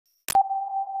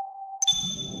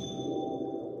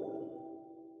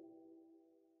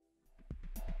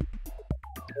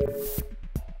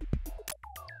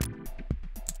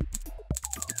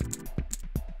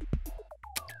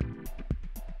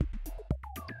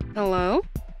Hello?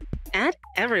 At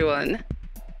everyone.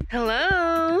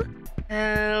 Hello?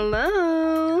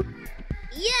 Hello?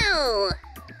 Yo!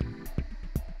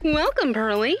 Welcome,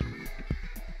 Pearly.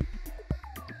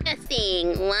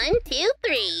 Testing. 1, 2,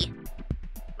 3.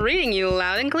 Reading you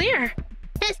loud and clear.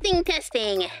 Testing,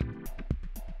 testing.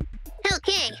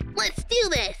 Okay, let's do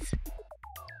this.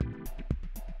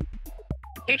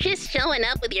 You're just showing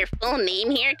up with your full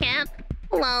name here, Cap?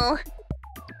 Hello.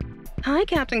 Hi,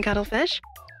 Cap'n Cuttlefish.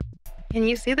 Can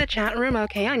you see the chat room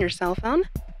okay on your cell phone?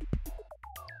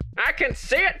 I can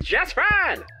see it just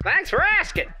fine. Thanks for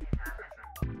asking.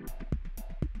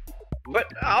 But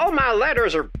all my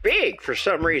letters are big for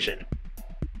some reason.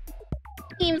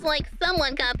 Seems like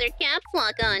someone got their caps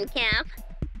lock on, Cap.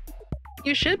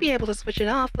 You should be able to switch it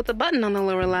off with the button on the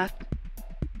lower left.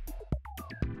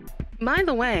 By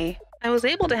the way, I was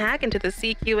able to hack into the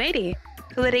CQ80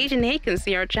 so that Agent 8 can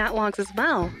see our chat logs as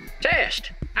well.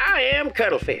 Test. I am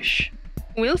Cuttlefish.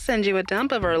 We'll send you a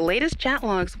dump of our latest chat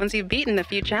logs once you've beaten a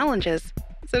few challenges,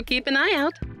 so keep an eye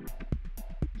out.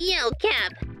 Yo,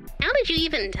 Cap, how did you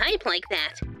even type like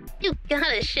that? You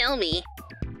gotta show me.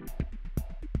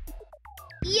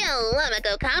 Yo, I'ma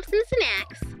go cop some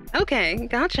snacks. Okay,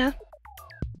 gotcha.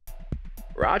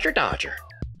 Roger Dodger.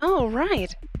 Oh,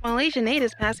 right. While Agent 8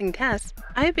 is passing tests,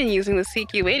 I've been using the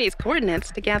CQ80's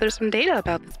coordinates to gather some data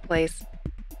about this place.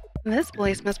 This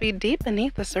place must be deep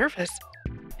beneath the surface.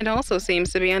 It also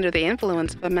seems to be under the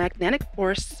influence of a magnetic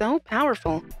force so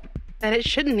powerful that it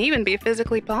shouldn't even be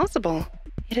physically possible.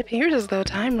 It appears as though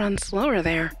time runs slower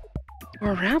there.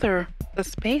 Or rather, the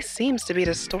space seems to be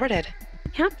distorted.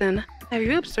 Captain, have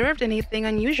you observed anything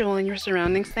unusual in your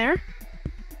surroundings there?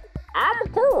 I'm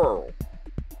cool.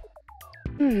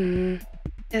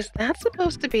 Is that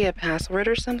supposed to be a password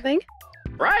or something?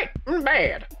 Right and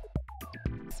bad.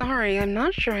 Sorry, I'm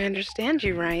not sure I understand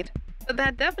you right, but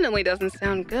that definitely doesn't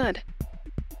sound good.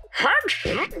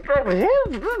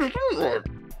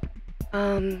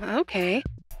 Okay.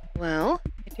 Well,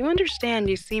 I do understand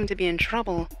you seem to be in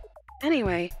trouble.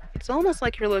 Anyway, it's almost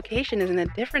like your location is in a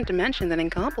different dimension than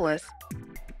Incopolis.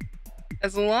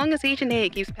 As long as Agent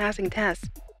 8 keeps passing tests,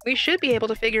 we should be able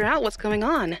to figure out what's going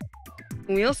on.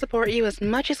 We'll support you as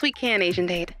much as we can,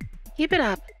 Agent 8. Keep it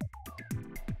up.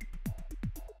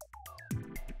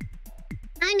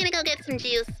 I'm gonna go get some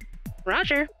juice.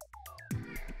 Roger.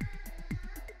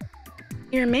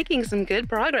 You're making some good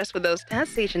progress with those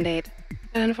tests, Agent 8.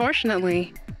 But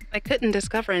unfortunately, I couldn't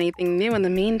discover anything new in the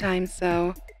meantime,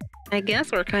 so I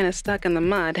guess we're kind of stuck in the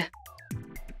mud.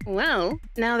 Well,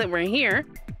 now that we're here,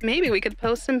 maybe we could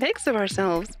post some pics of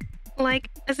ourselves. Like,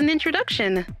 as an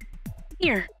introduction.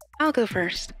 Here, I'll go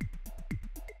first.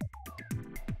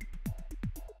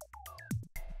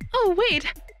 Oh, wait!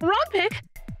 Wrong pic!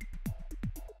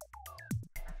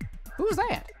 Who's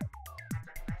that?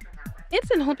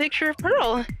 It's an old picture of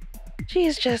Pearl.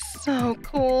 She's just so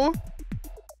cool.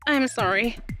 I'm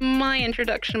sorry, my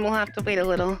introduction will have to wait a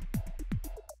little.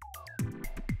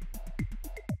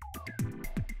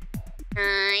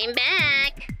 I'm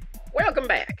back. Welcome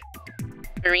back.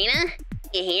 Marina,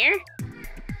 you here?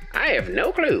 I have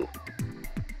no clue.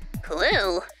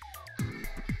 Clue?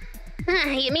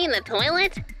 You mean the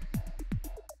toilet?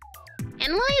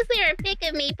 And why is there a pic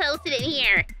of me posted in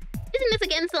here? Isn't this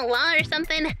against the law or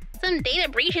something? Some data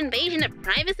breach invasion of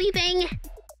privacy thing?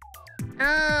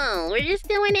 Oh, we're just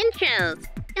doing intros.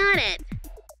 Got it.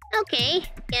 Okay,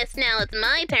 guess now it's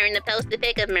my turn to post a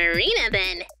pic of Marina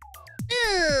then.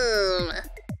 Boom!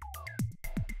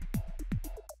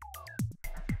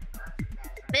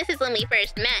 This is when we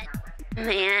first met.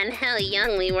 Man, how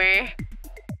young we were.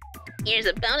 Here's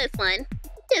a bonus one,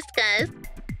 just cuz.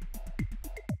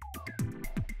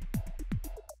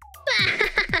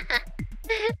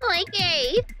 Like,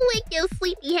 hey, wake your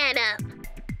sleepy head up.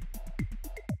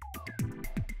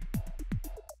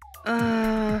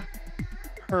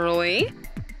 Pearly?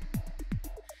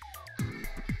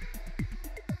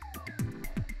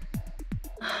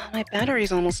 My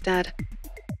battery's almost dead.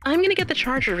 I'm gonna get the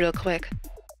charger real quick.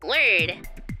 Word.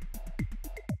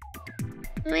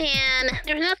 Man,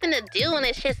 there's nothing to do when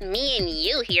it's just me and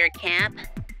you here, Cap.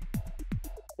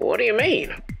 What do you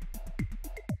mean?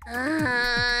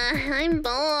 I'm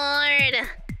bored.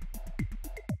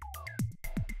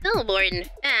 So bored, in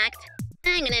fact,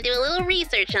 I'm gonna do a little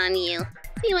research on you.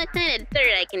 See what kind of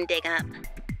dirt I can dig up.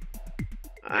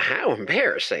 How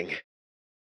embarrassing.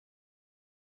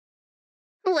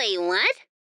 Wait, what?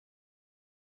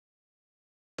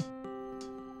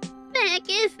 The heck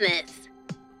is this?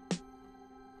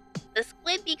 The square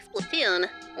Squidbeak's platoon,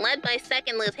 led by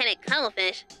 2nd Lieutenant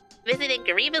Cuttlefish, visited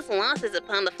grievous losses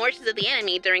upon the forces of the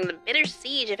enemy during the bitter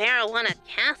siege of Arowana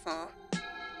Castle.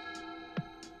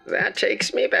 That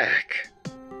takes me back.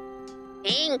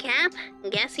 Dang, Cap,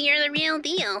 guess you're the real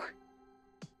deal.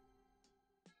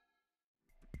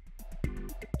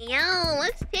 Yo,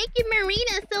 what's taking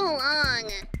Marina so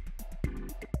long?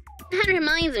 That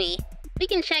reminds me, we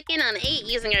can check in on 8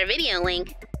 using our video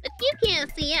link, but you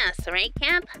can't see us, right,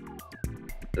 Cap?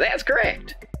 That's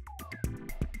correct.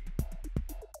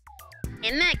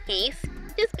 In that case,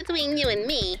 just between you and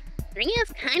me,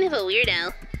 Marina's kind of a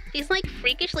weirdo. She's like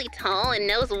freakishly tall and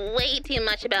knows way too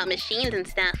much about machines and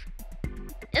stuff.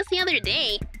 Just the other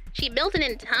day, she built an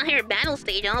entire battle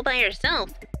stage all by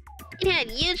herself. It had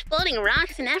huge floating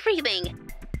rocks and everything.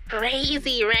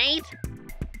 Crazy, right?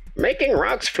 Making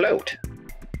rocks float.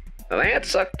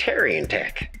 That's Octarian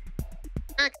tech.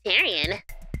 Octarian?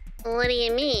 What do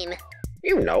you mean?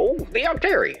 You know, the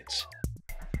Octarians.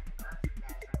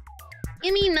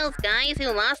 You mean those guys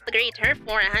who lost the Great Turf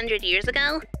War 100 years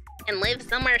ago? And live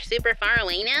somewhere super far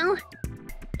away now?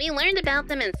 We learned about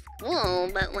them in school,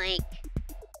 but like...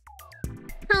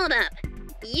 Hold up.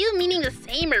 You meaning the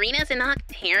same Marina's an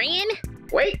Octarian?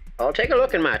 Wait, I'll take a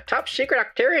look in my top secret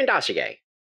Octarian dossier.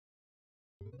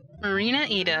 Marina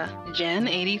Ida, Gen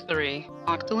 83,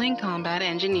 Octoling Combat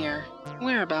Engineer.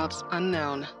 Whereabouts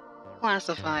unknown.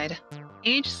 Classified.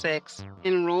 Age 6,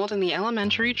 enrolled in the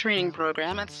elementary training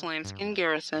program at Slimeskin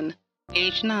Garrison.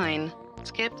 Age 9,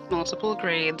 skipped multiple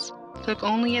grades, took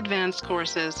only advanced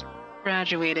courses,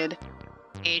 graduated.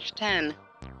 Age 10,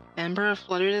 member of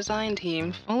Flutter Design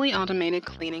Team, fully automated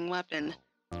cleaning weapon.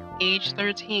 Age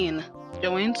 13,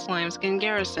 joined Slimeskin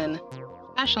Garrison,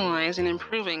 specialized in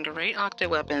improving great octa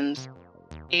weapons.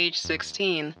 Age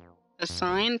 16,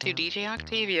 assigned to DJ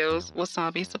Octavio's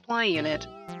Wasabi Supply Unit,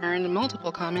 earned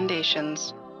multiple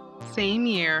commendations. Same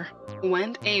year,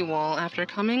 went AWOL after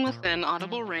coming within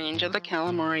audible range of the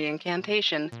Calamari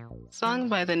incantation, sung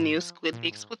by the new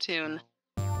Squidbeak's platoon.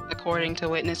 According to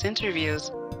witness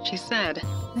interviews, she said,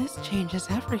 "This changes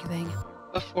everything,"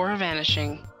 before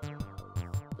vanishing.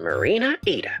 Marina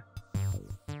Ida.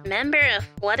 Member of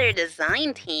Flutter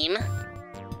Design Team?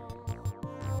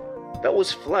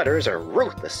 Those Flutters are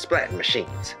ruthless splatting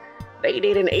machines. They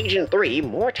did an Agent 3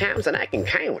 more times than I can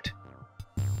count.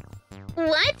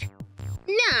 What?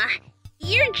 Nah,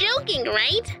 you're joking,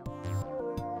 right?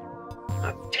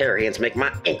 Octarians make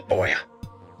my ink boil.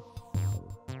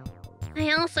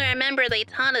 I also remember they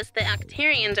taught us that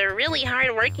Octarians are really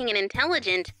hardworking and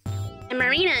intelligent. And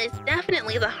Marina is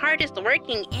definitely the hardest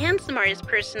working and smartest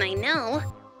person I know.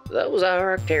 Those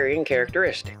are Octarian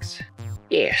characteristics.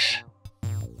 Yes.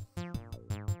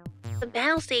 The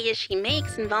battle stages she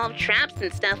makes involve traps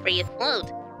and stuff where you float.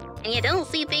 And you don't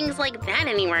see things like that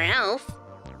anywhere else.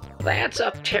 That's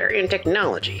Octarian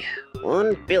technology.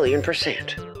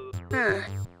 1,000,000,000%. Huh.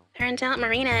 Turns out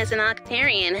Marina is an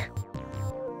Octarian.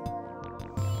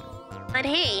 But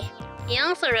hey, he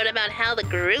also wrote about how the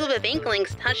groove of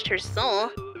Inklings touched her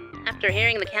soul after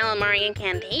hearing the Calamari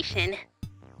incantation.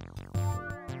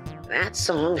 That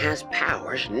song has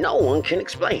powers no one can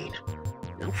explain.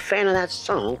 No fan of that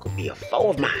song could be a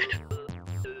foe of mine.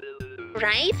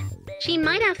 Right? She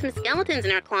might have some skeletons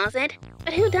in her closet,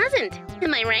 but who doesn't?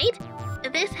 Am I right?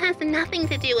 This has nothing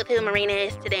to do with who Marina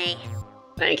is today.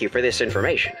 Thank you for this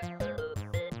information.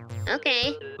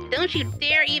 Okay, don't you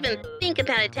dare even think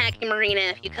about attacking Marina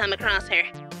if you come across her.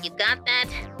 You got that?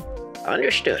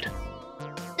 Understood.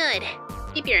 Good.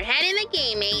 Keep your head in the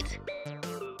game, mate.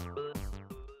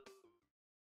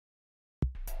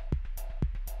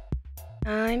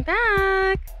 I'm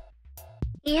back.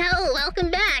 Yo,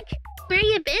 welcome back. Where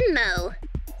you been, though?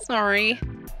 Sorry,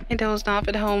 I dozed off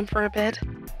at home for a bit.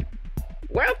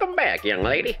 Welcome back, young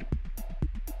lady.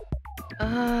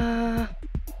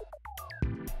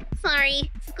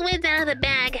 Sorry, Squid's out of the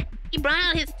bag. He brought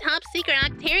out his top secret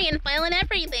Octarian file and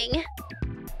everything.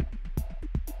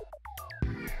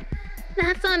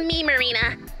 That's on me,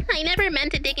 Marina. I never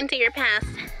meant to dig into your past.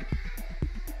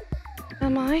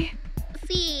 Am I?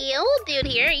 See, old dude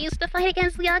here used to fight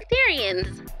against the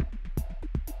Octarians.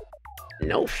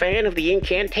 No fan of the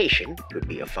incantation could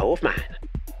be a foe of mine.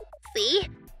 See?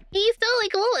 He's totally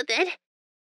cool with it.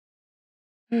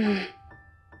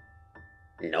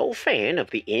 No fan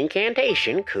of the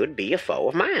incantation could be a foe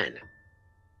of mine.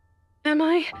 Am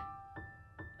I?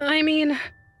 I mean...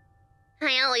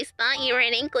 I always thought you were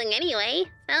an Inkling anyway,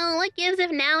 so what gives if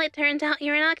now it turns out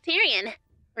you're an Octarian,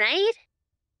 right?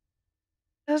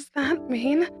 Does that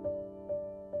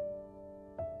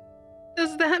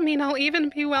mean I'll even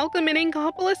be welcome in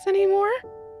Inkopolis anymore?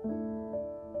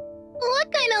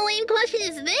 What kind of lame question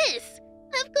is this?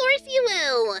 Of course you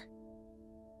will!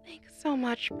 Thanks so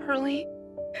much, Pearly.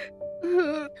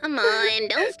 Come on,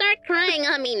 don't start crying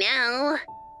on me now.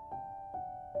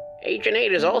 Agent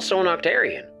 8 is also an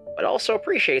Octarian, but also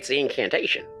appreciates the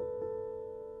incantation.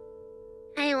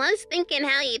 I was thinking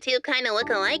how you two kind of look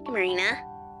alike, Marina.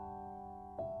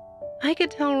 I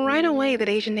could tell right away that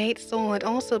Agent 8's soul had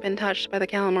also been touched by the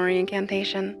calamari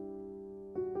incantation.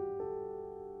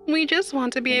 We just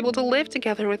want to be able to live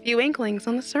together with you Inklings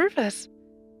on the surface.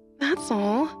 That's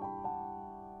all.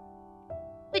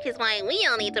 Which is why we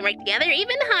all need to work together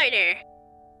even harder.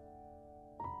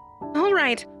 All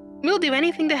right, we'll do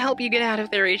anything to help you get out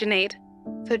of there, Agent 8.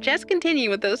 So just continue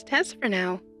with those tests for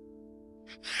now.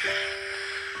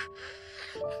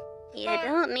 You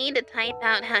don't need to type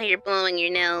out how you're blowing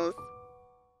your nose.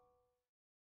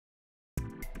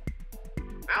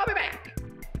 I'll be back.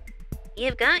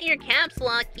 You've got your caps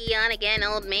lock key on again,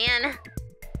 old man.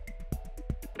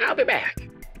 I'll be back.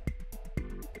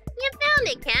 You found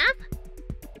it, Cap.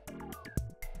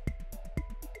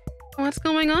 What's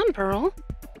going on, Pearl?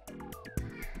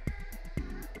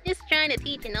 Just trying to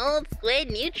teach an old squid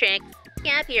new tricks.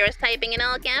 Cap here is typing in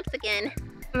all caps again.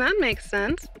 That makes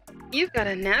sense. You've got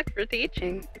a knack for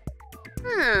teaching.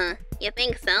 Huh, you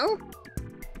think so?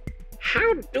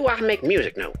 How do I make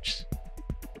music notes?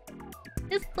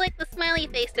 Just click the smiley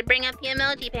face to bring up the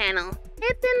emoji panel.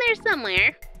 It's in there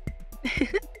somewhere.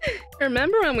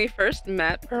 Remember when we first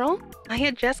met, Pearl? I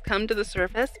had just come to the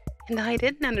surface, and I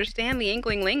didn't understand the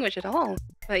Inkling language at all.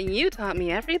 But you taught me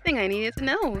everything I needed to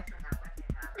know.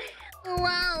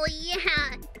 Whoa,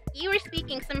 yeah. You were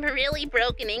speaking some really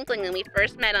broken Inkling when we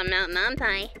first met on Mount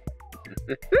Nantai.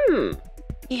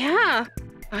 Yeah,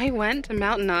 I went to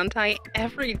Mount Nantai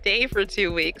every day for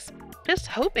 2 weeks, just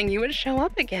hoping you would show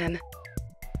up again.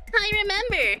 I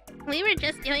remember. We were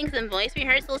just doing some voice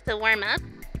rehearsals to warm up,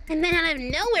 and then out of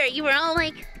nowhere you were all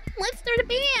like, let's start a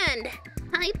band.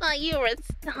 I thought you were a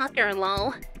stalker,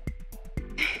 lol.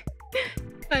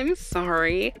 I'm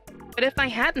sorry, but if I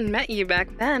hadn't met you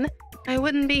back then, I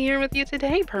wouldn't be here with you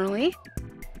today, Pearly.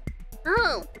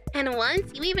 Oh, and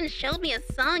once you even showed me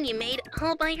a song you made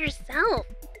all by yourself.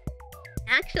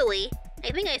 Actually,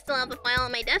 I think I still have the file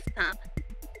on my desktop.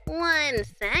 One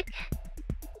sec.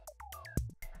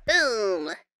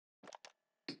 Boom.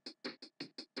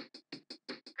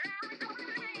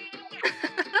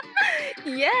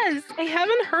 Yes, I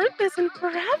haven't heard this in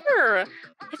forever.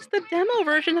 It's the demo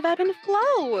version of Ebb and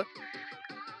Flow.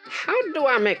 How do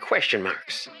I make question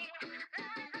marks?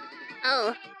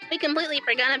 Oh, we completely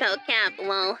forgot about Cap,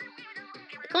 lol.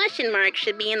 The question mark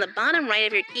should be in the bottom right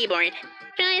of your keyboard.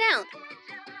 Try it out.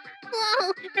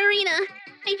 Whoa, Marina,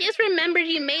 I just remembered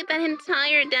you made that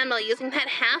entire demo using that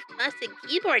half-busted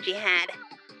keyboard you had.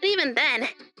 But even then,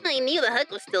 I knew the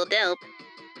hook was still dope.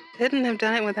 Couldn't have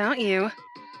done it without you.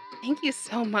 Thank you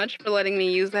so much for letting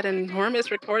me use that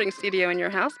enormous recording studio in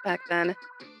your house back then.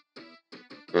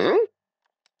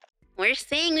 We're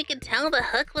saying we could tell the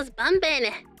hook was bumpin'.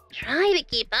 Try to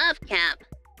keep up, Cap.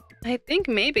 I think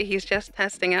maybe he's just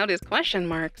testing out his question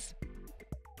marks.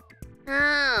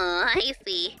 Oh, I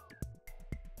see.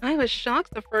 I was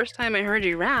shocked the first time I heard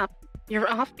you rap. Your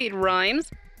offbeat rhymes,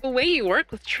 the way you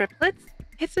work with triplets,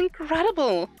 it's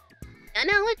incredible. I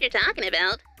know what you're talking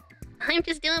about. I'm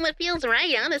just doing what feels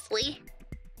right, honestly.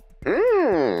 That's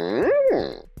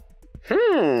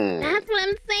what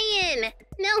I'm saying.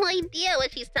 No idea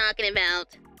what she's talking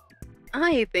about.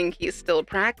 I think he's still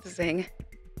practicing.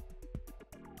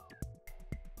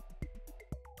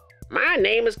 My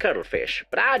name is Cuttlefish,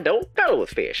 but I don't cuddle with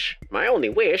fish. My only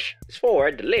wish is for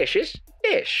a delicious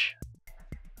dish.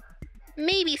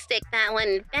 Maybe stick that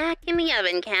one back in the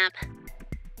oven, Cap.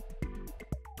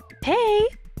 Hey!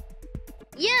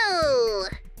 Yo!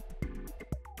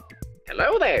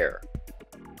 Hello there.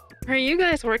 Are you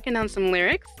guys working on some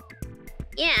lyrics?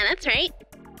 Yeah, that's right.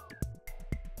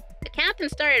 The captain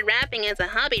started rapping as a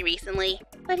hobby recently,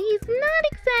 but he's not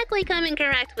exactly coming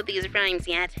correct with these rhymes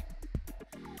yet.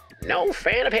 No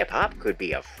fan of hip-hop could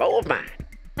be a foe of mine.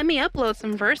 Let me upload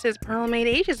some verses Pearl made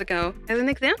ages ago as an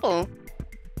example.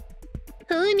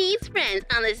 Who needs friends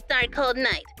on this dark cold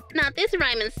night? Not this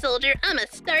rhyming soldier, I'm a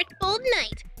stark bold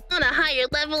knight. On a higher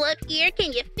level up here,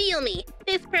 can you feel me?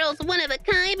 This Pearl's one of a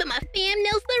kind, but my fam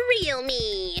knows the real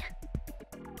me.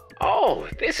 Oh,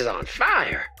 this is on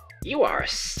fire. You are a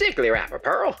sickly rapper,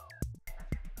 Pearl.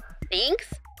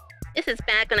 Thanks. This is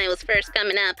back when I was first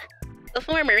coming up,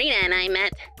 before Marina and I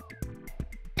met.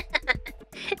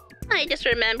 I just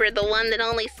remembered the one that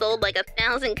only sold like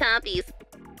 1,000 copies.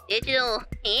 Digital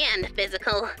and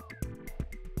physical.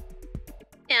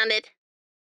 Found it.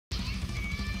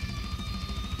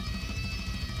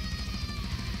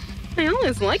 I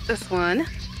always like this one.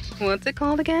 What's it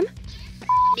called again?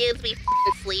 Dudes be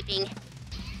f***ing sleeping.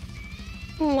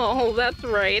 Lol, that's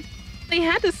right. They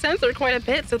had to censor quite a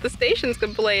bit so the stations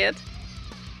could play it.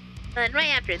 But right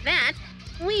after that,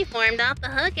 we formed Off the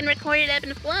Hook and recorded Ebb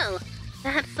and Flow.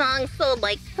 That song sold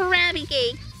like crabby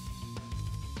cakes.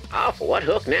 Off what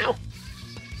hook now?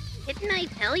 Didn't I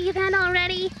tell you that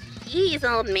already? Jeez,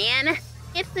 old man.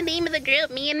 It's the name of the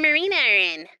group me and Marina are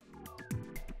in.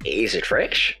 Is it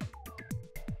fresh?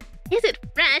 Is it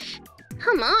fresh?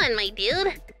 Come on, my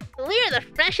dude. We're the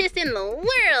freshest in the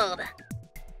world.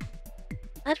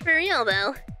 But for real,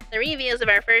 though, the reviews of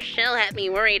our first show had me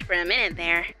worried for a minute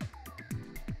there.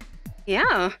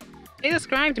 Yeah, they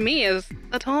described me as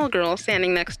a tall girl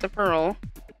standing next to Pearl.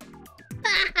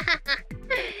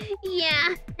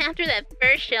 Yeah, after that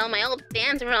first show, my old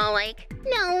fans were all like,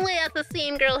 no way that's the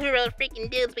same girl who wrote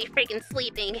freaking Dudes Be Freaking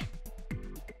Sleeping.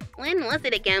 When was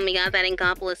it again we got that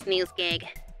Inkopolis news gig?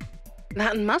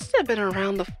 That must have been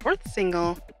around the 4th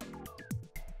single.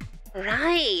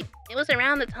 Right, it was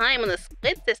around the time when the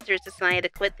Squid Sisters decided to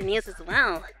quit the news as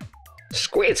well.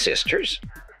 Squid Sisters?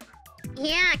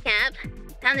 Yeah, Cap.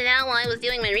 Found it out while I was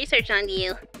doing my research on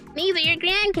you. These are your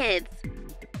grandkids.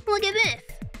 Look at this.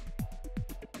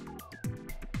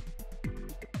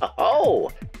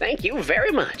 Oh, thank you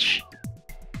very much.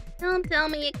 Don't tell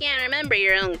me you can't remember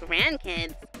your own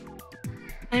grandkids.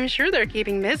 I'm sure they're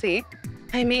keeping busy.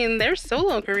 I mean, their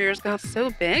solo careers got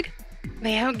so big,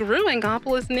 they outgrew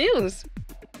Inkopolis News.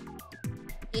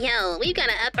 Yo, we've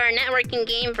gotta up our networking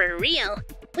game for real.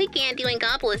 We can't do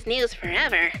Inkopolis News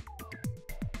forever.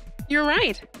 You're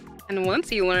right. And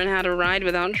once you learn how to ride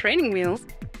without training wheels,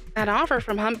 that offer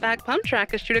from Humpback Pump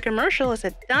Track to shoot a commercial is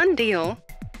a done deal.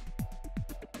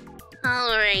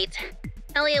 Alright.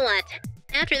 Tell you what,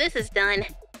 after this is done,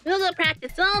 we'll go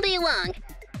practice all day long.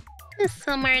 Just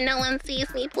somewhere no one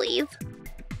sees me, please.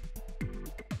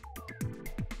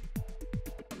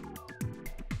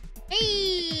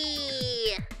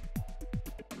 Hey!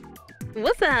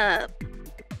 What's up?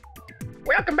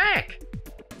 Welcome back.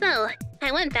 So,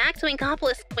 I went back to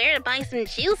Inkopolis Square to buy some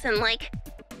juice and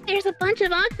there's a bunch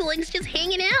of octolings just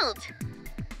hanging out.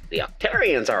 The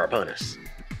Octarians are upon us.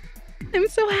 I'm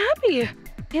so happy.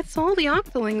 It's all the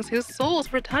Octolings whose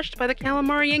souls were touched by the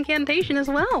Calamari incantation as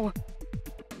well.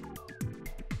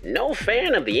 No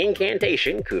fan of the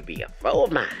incantation could be a foe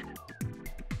of mine.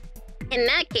 In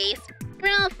that case,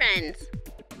 we're all friends.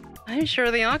 I'm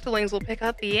sure the Octolings will pick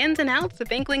up the ins and outs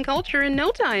of Inkling culture in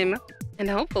no time, and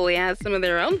hopefully add some of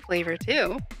their own flavor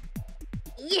too.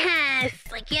 Yes!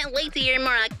 I can't wait to hear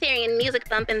more Octarian music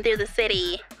bumping through the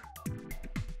city.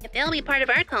 If they'll be part of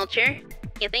our culture,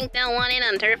 you think they'll want in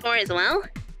on Turf War as well?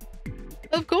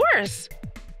 Of course!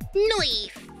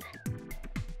 Nice!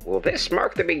 Will this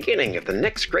mark the beginning of the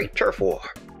next great turf war?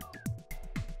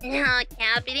 Nah,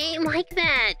 Cap, it ain't like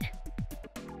that.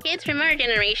 Kids from our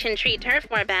generation treat Turf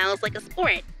War battles like a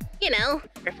sport. You know,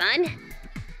 for fun.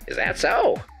 Is that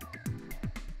so?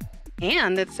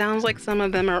 And it sounds like some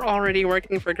of them are already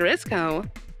working for Grisco.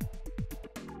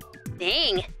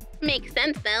 Dang. Makes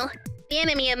sense, though. The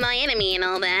enemy of my enemy and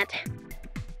all that.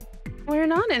 We're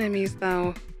not enemies,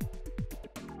 though.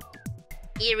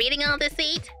 You reading all this,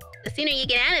 8? The sooner you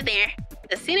get out of there,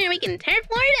 the sooner we can turf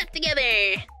war it up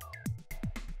together!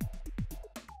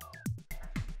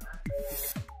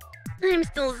 I'm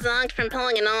still zonked from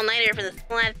pulling an all-nighter for the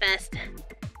Splatfest.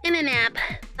 And a nap.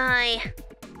 Bye.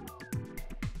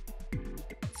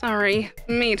 Sorry,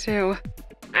 me too.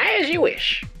 As you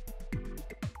wish.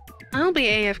 I'll be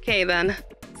AFK then.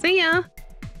 See ya!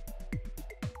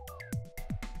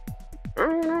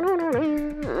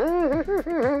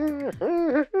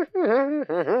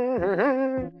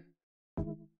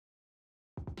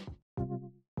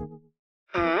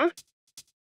 Huh?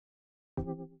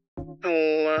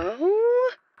 Hello?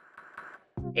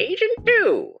 Agent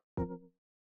 2!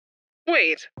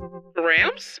 Wait,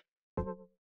 Gramps?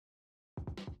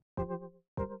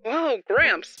 Whoa,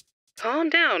 Gramps, calm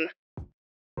down.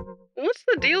 What's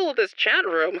the deal with this chat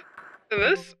room?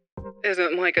 This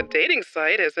isn't like a dating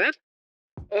site, is it?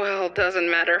 Well,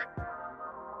 doesn't matter.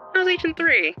 How's Agent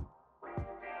 3?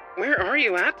 Where are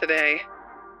you at today?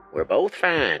 We're both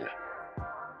fine.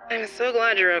 I'm so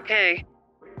glad you're okay.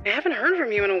 I haven't heard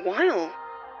from you in a while.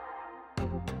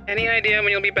 Any idea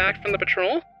when you'll be back from the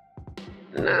patrol?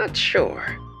 Not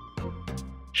sure.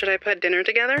 Should I put dinner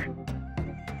together?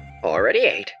 Already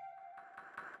ate.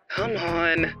 Come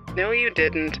on. No, you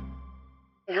didn't.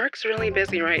 Work's really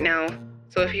busy right now,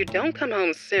 so if you don't come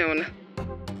home soon...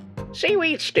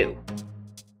 Seaweed stew.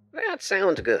 That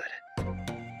sounds good.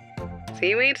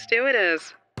 Seaweed stew it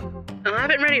is. I'll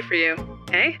have it ready for you,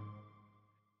 okay?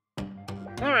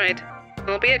 Alright,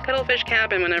 I'll be at Cuttlefish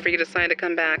Cabin whenever you decide to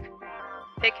come back.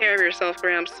 Take care of yourself,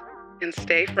 Gramps, and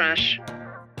stay fresh.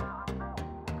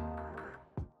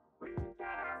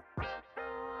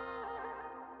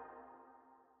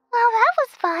 Well, that was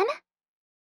fun.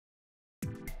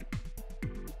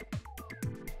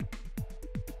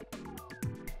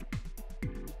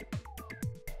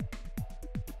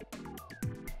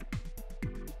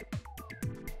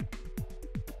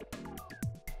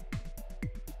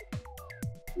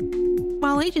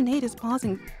 While Agent 8 is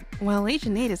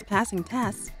passing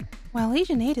tests,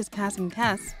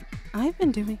 I've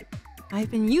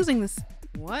been using this.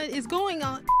 What is going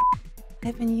on?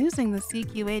 I've been using the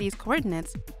CQ-80's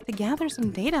coordinates to gather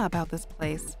some data about this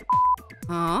place.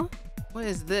 Huh? What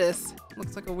is this?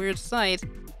 Looks like a weird site.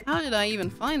 How did I even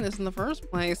find this in the first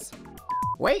place?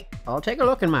 Wait, I'll take a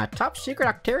look in my top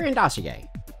secret Octarian dossier.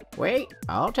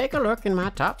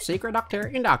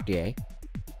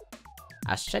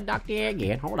 I said dossier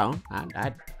again. Hold on.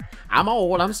 I'm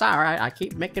old. I'm sorry. I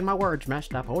keep making my words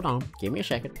messed up. Hold on. Give me a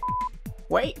second.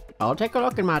 Wait, I'll take a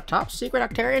look in my top secret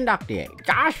Octarian dossier.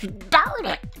 Gosh darn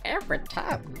it! Every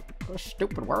time. A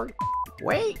stupid word.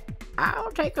 Wait,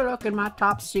 I'll take a look in my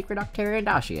top secret Octarian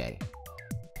dossier.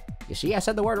 You see, I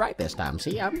said the word right this time.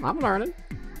 See, I'm learning.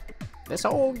 This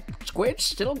old squid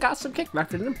still got some kick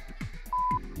left in him.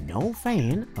 No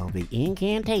fan of the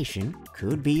incantation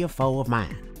could be a foe of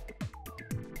mine.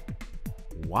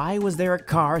 Why was there a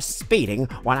car speeding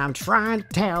when I'm trying to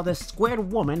tell this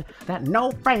squid woman that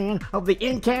no fan of the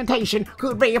incantation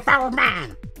could be a foe of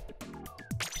mine?